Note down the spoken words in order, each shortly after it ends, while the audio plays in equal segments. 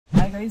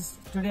Guys,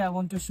 today I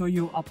want to show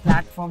you a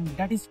platform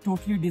that is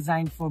totally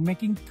designed for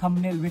making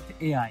thumbnail with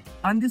AI.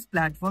 On this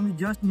platform, you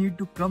just need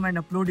to come and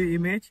upload your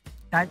image,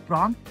 type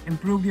prompt,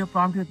 improve your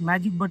prompt with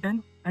magic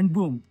button, and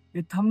boom,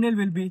 your thumbnail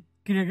will be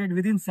created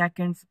within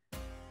seconds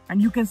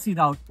and you can see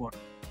the output.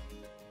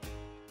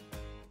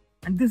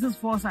 And this is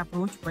first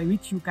approach by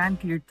which you can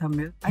create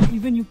thumbnail, and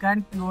even you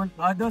can clone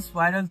others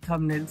viral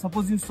thumbnail.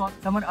 Suppose you saw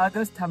someone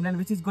other's thumbnail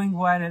which is going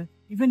viral,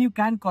 even you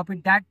can copy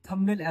that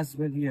thumbnail as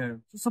well here.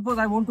 So suppose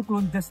I want to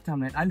clone this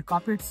thumbnail, I'll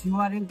copy its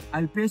URL,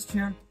 I'll paste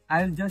here,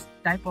 I'll just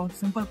type a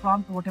simple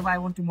prompt, whatever I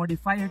want to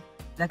modify it.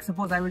 Like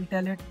suppose I will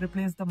tell it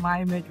replace the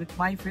my image with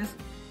my face,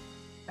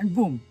 and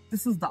boom,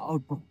 this is the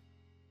output.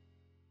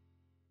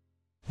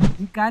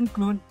 You can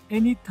clone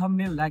any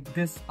thumbnail like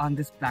this on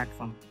this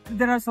platform. And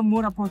there are some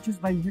more approaches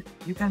by which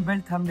you can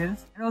build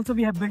thumbnails. And also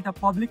we have built a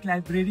public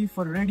library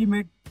for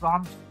ready-made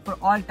prompts for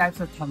all types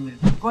of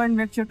thumbnails. Go and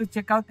make sure to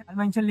check out. I'll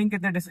mention link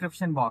in the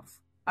description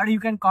box. Or you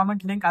can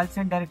comment link, I'll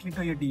send directly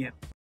to your DM.